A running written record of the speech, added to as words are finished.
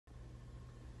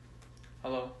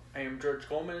Hello, I am George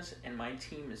Gomez and my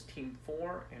team is Team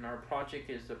 4 and our project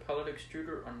is the pellet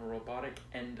extruder on a robotic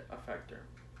end effector.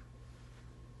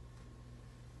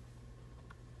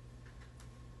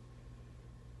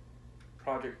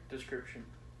 Project description.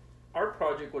 Our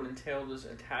project would entail this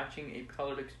attaching a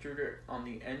pellet extruder on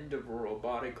the end of a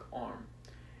robotic arm.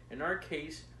 In our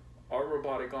case, our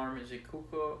robotic arm is a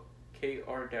KUKA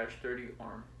KR-30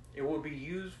 arm. It will be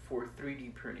used for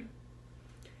 3D printing.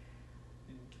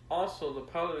 Also, the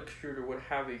pellet extruder would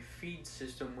have a feed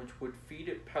system which would feed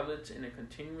it pellets in a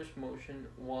continuous motion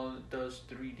while it does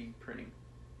 3D printing.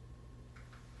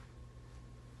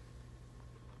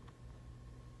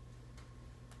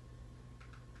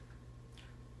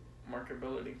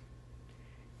 Marketability.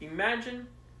 Imagine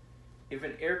if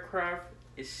an aircraft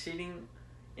is sitting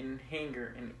in a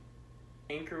hangar in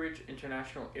Anchorage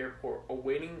International Airport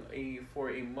awaiting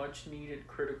for a much needed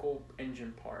critical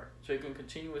engine part so it can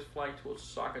continue its flight to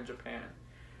Osaka, Japan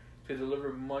to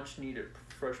deliver much needed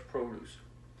fresh produce.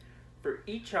 For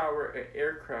each hour an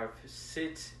aircraft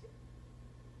sits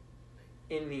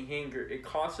in the hangar, it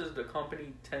costs the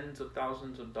company tens of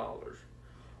thousands of dollars.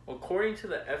 According to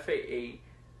the FAA,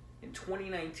 in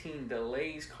 2019,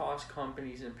 delays cost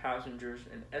companies and passengers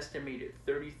an estimated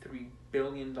 $33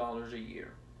 billion a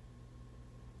year.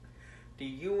 The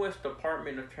U.S.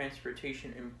 Department of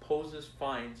Transportation imposes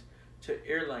fines to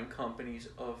airline companies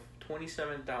of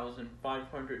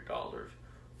 $27,500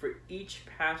 for each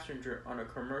passenger on a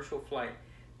commercial flight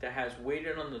that has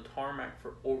waited on the tarmac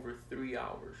for over 3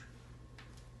 hours.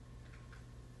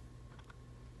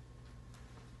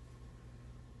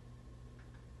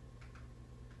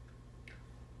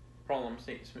 Problem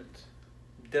statements.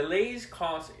 Delays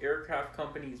cost aircraft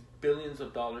companies billions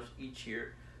of dollars each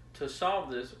year. To solve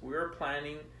this, we are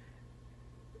planning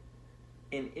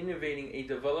and innovating a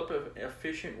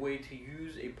efficient way to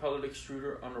use a pellet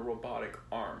extruder on a robotic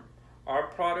arm. Our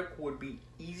product would be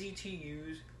easy to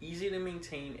use, easy to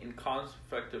maintain, and cost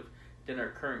effective than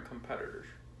our current competitors.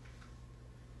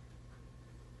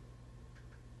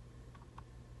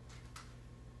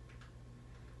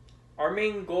 Our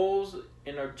main goals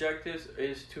and objectives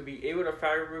is to be able to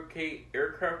fabricate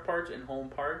aircraft parts and home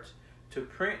parts, to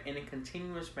print in a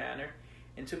continuous manner,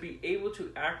 and to be able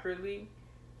to accurately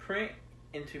print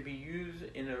and to be used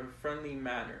in a friendly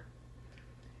manner.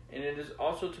 And it is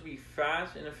also to be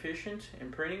fast and efficient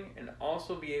in printing and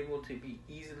also be able to be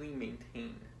easily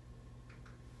maintained.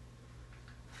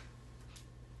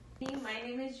 My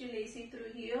name is Julesi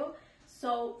Trujillo.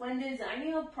 So when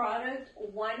designing a product,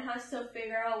 one has to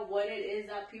figure out what it is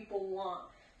that people want.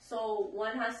 So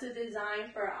one has to design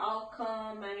for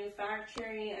outcome,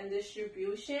 manufacturing, and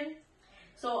distribution.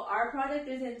 So our product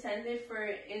is intended for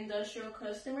industrial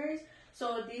customers.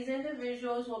 So these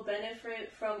individuals will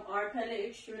benefit from our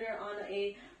pellet extruder on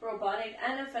a robotic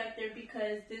end effector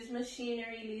because this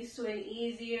machinery leads to an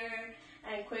easier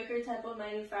and quicker type of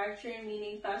manufacturing,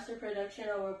 meaning faster production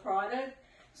of a product.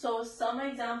 So some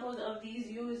examples of these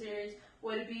users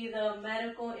would be the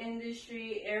medical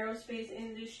industry, aerospace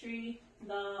industry,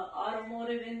 the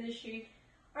automotive industry,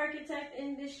 architect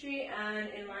industry, and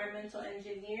environmental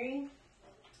engineering.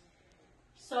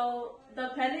 So the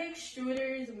pellet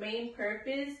extruder's main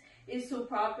purpose is to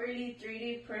properly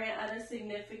 3D print at a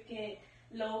significant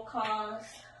low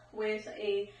cost with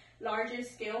a larger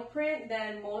scale print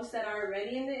than most that are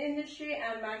already in the industry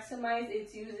and maximize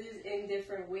its uses in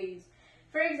different ways.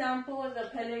 For example, the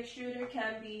pellet extruder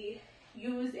can be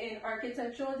used in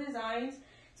architectural designs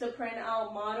to print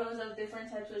out models of different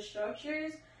types of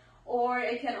structures, or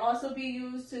it can also be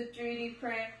used to 3D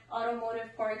print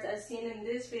automotive parts as seen in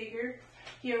this figure.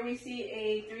 Here we see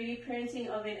a 3D printing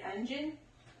of an engine.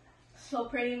 So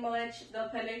pretty much the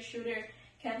pellet extruder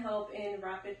can help in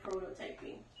rapid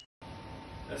prototyping.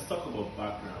 Let's talk about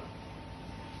background.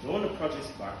 Knowing the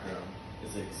project's background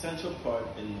is an essential part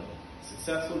in the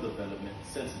successful development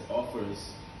since it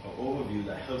offers an overview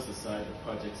that helps decide the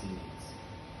project's needs.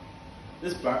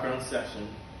 This background section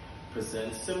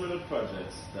presents similar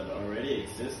projects that already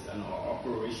exist and are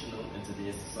operational in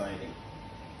today's society.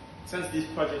 Since these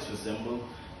projects resemble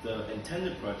the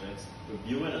intended projects,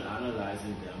 reviewing and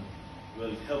analyzing them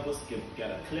will help us get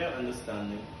a clear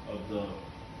understanding of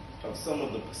some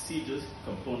of the procedures,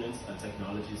 components, and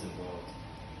technologies involved.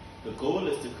 The goal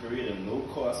is to create a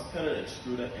low-cost pellet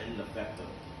extruder end effector.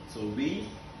 So we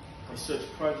research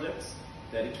projects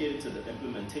dedicated to the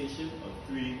implementation of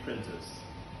 3D printers.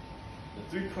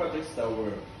 The 3 projects that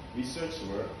were researched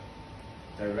were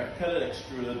direct pellet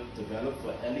extruder developed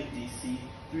for LEDC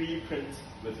 3D print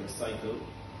with recycle,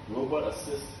 robot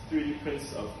assist 3D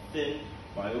prints of thin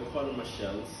biopolymer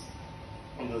shells,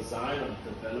 and design and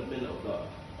development of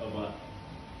a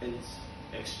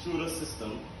extruder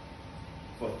system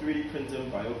for 3D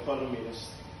printing biopolymer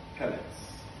pellets.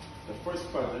 The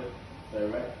first project,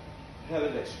 direct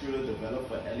pellet extruder developed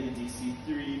for LEDC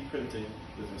 3D printing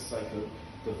with recycled,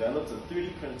 developed a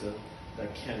 3D printer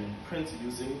that can print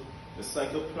using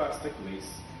recycled plastic waste,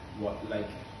 like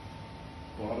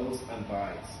bottles and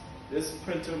bags. This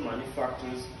printer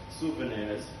manufactures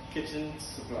souvenirs, kitchen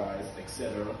supplies,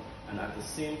 etc., and at the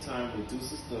same time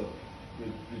reduces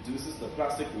the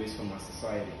plastic waste from our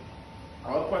society.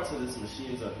 All parts of this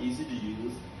machines are easy to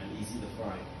use and easy to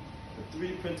find. The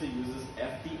 3D printer uses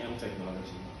FDM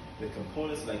technology with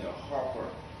components like a hopper,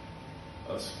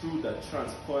 a screw that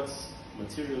transports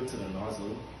material to the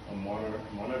nozzle, a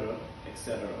monitor,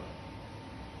 etc.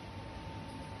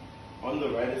 On the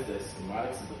right is the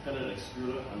schematics of the pellet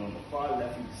extruder, and on the far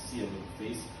left you can see a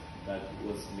face that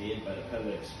was made by the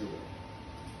pellet extruder.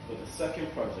 For the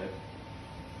second project,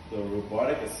 the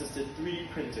robotic assisted 3D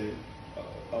printing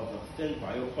of the thin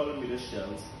biopolymer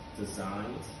shells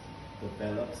designs,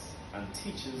 develops, and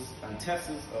teaches and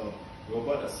tests a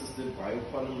robot-assisted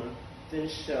biopolymer thin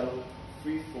shell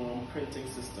freeform printing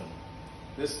system.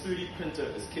 This 3D printer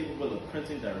is capable of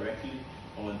printing directly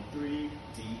on 3D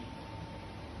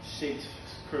shaped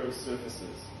curved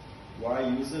surfaces while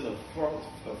using a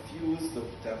fused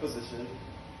deposition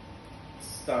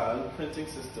style printing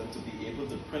system to be able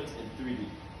to print in 3D.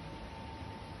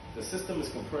 The system is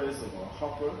comprised of a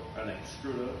hopper, an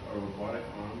extruder, a robotic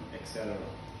arm, etc.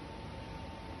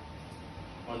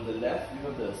 On the left, you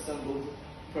have the assembled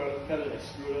pellet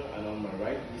extruder, and on my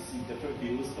right, we see different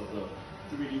views of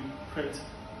the 3D print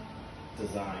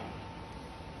design.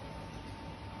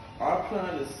 Our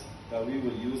plan is that we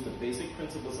will use the basic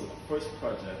principles of the first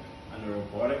project and a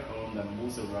robotic arm that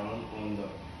moves around on the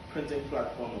printing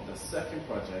platform of the second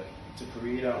project to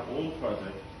create our own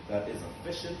project that is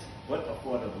efficient but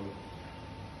affordable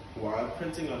while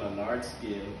printing on a large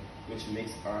scale, which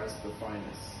makes ours the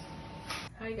finest.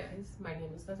 Hi guys, my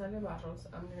name is Natalia Barros.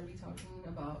 I'm going to be talking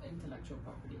about intellectual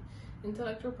property.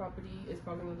 Intellectual property is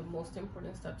probably one of the most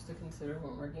important steps to consider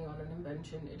when working on an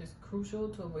invention. It is crucial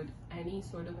to avoid any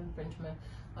sort of infringement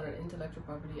on an intellectual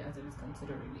property as it is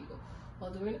considered illegal.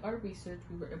 While doing our research,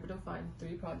 we were able to find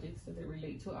 3 projects that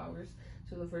relate to ours.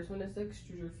 So the first one is the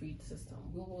extruder feed system.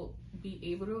 We will be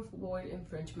able to avoid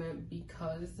infringement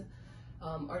because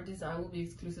our design will be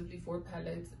exclusively for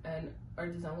pellets, and our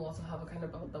design will also have a kind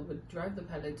of belt that would drive the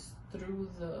pellets through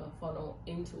the funnel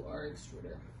into our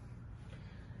extruder.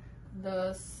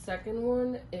 The second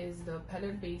one is the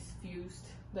pellet-based fused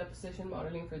deposition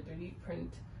modeling for 3D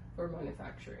print for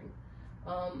manufacturing.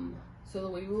 So the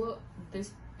way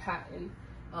this patent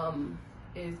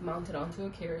is mounted onto a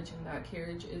carriage, and that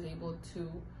carriage is able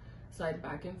to slide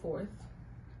back and forth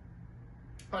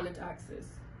on its axis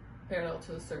parallel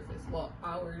to the surface, while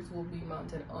ours will be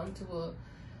mounted onto a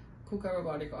KUKA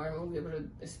robotic arm and will be able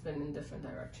to spin in different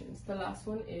directions. The last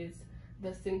one is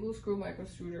the single screw micro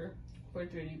extruder for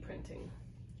 3D printing,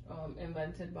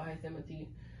 invented by Timothy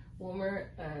Wilmer,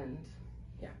 and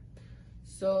yeah.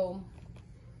 So,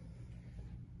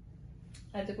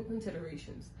 ethical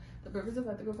considerations. The purpose of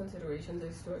ethical considerations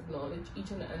is to acknowledge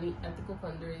each and any ethical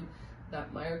pondering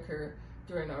that might occur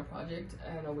during our project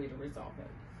and a way to resolve it.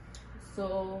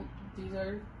 So these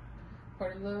are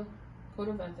part of the code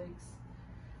of ethics.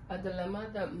 A dilemma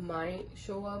that might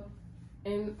show up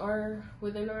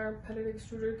within our pellet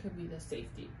extruder could be the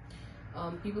safety.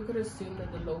 People could assume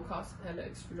that the low-cost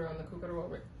pellet extruder on the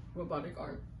KUKA robotic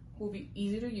arm will be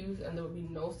easy to use and there will be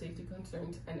no safety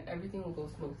concerns and everything will go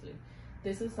smoothly.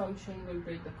 This assumption will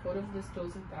break the code of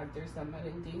disclosing factors that might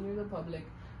endanger the public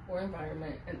or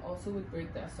environment, and also would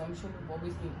break the assumption of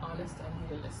always being honest and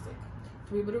realistic.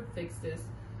 To be able to fix this,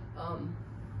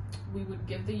 we would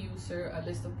give the user a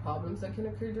list of problems that can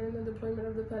occur during the deployment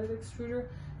of the pellet extruder,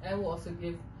 and we'll also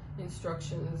give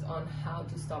instructions on how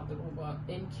to stop the robot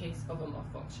in case of a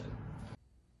malfunction.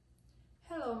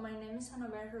 Hello, my name is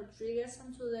Annabelle Rodriguez,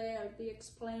 and today I'll be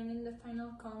explaining the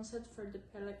final concept for the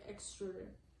pellet extruder.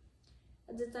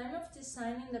 At the time of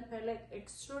designing the pellet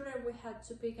extruder, we had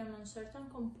to pick among certain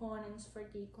components for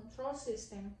the control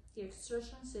system, the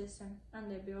extrusion system,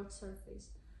 and the build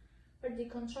surface. For the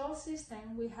control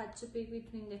system, we had to pick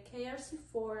between the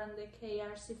KRC4 and the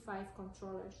KRC5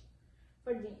 controllers.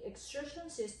 For the extrusion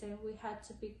system, we had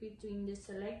to pick between the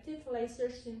selective laser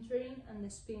sintering and the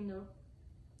spindle.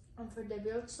 And for the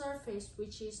build surface,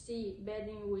 which is the bed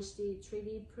in which the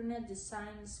 3D printed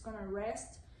design is gonna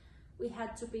rest, we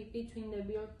had to pick between the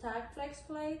build tag flex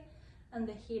plate and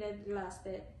the heated glass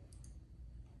bed.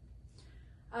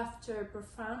 After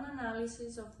profound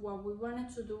analysis of what we wanted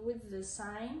to do with the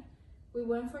design, We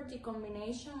went for the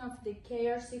combination of the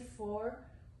KRC4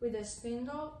 with the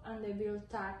spindle and the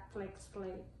built-tack flex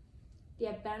plate. The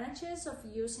advantages of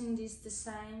using this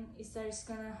design is that it's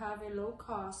gonna have a low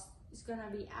cost, it's gonna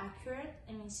be accurate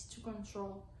and easy to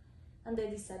control. And the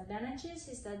disadvantages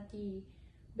is that the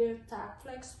built-tack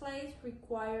flex plate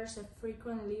requires a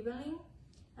frequent leveling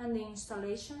and the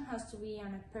installation has to be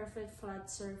on a perfect flat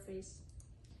surface.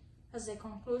 As a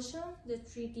conclusion, the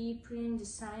 3D printing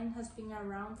design has been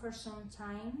around for some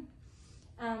time,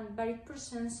 but it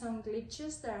presents some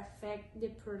glitches that affect the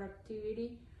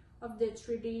productivity of the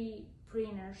 3D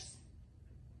printers.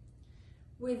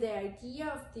 With the idea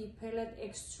of the pellet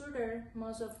extruder,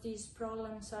 most of these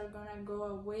problems are gonna go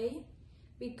away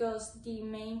because the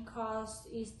main cost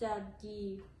is that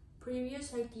the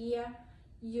previous idea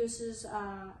uses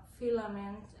a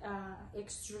filament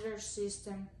extruder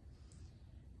system.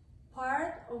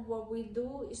 Part of what we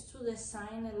do is to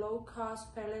design a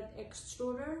low-cost pellet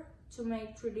extruder to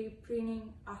make 3D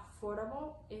printing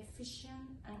affordable,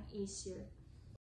 efficient, and easier.